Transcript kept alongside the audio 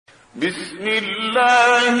بسم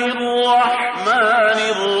الله الرحمن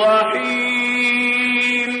الرحيم.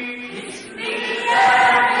 بسم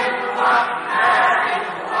الله الرحمن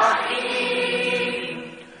الرحيم.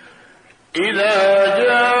 إذا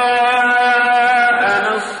جاء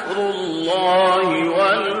نصر الله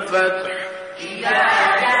والفتح. إذا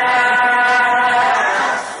جاء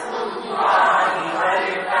نصر الله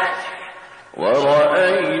والفتح.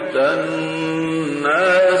 ورأيت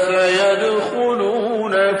الناس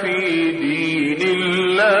يدخلون في دين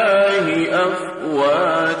الله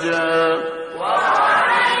أفواجا.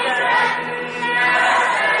 ورأيت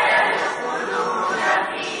الناس يدخلون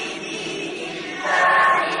في دين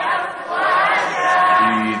الله أفواجا.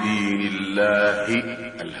 في دين الله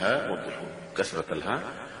الهاء وضحوا كسرة الهاء.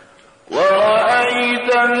 ورأيت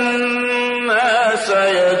الناس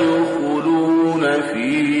يدخلون في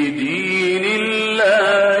دين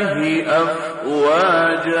الله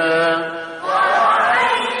أفواجا.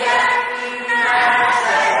 ورأيت الناس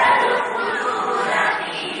يدخلون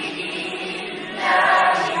في دين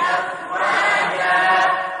الله أفواجا.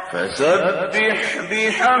 فسبح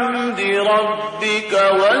بحمد ربك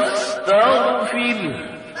واستغفره.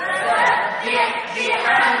 فسبح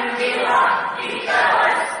بحمد ربك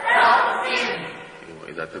واستغفره.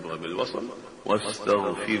 وإذا تبغى بالوصل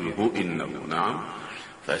واستغفره إنه نعم.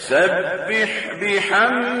 فسبح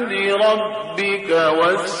بحمد ربك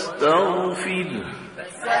واستغفره.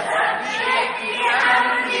 فسبح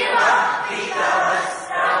بحمد ربك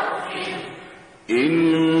واستغفره.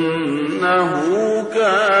 إنه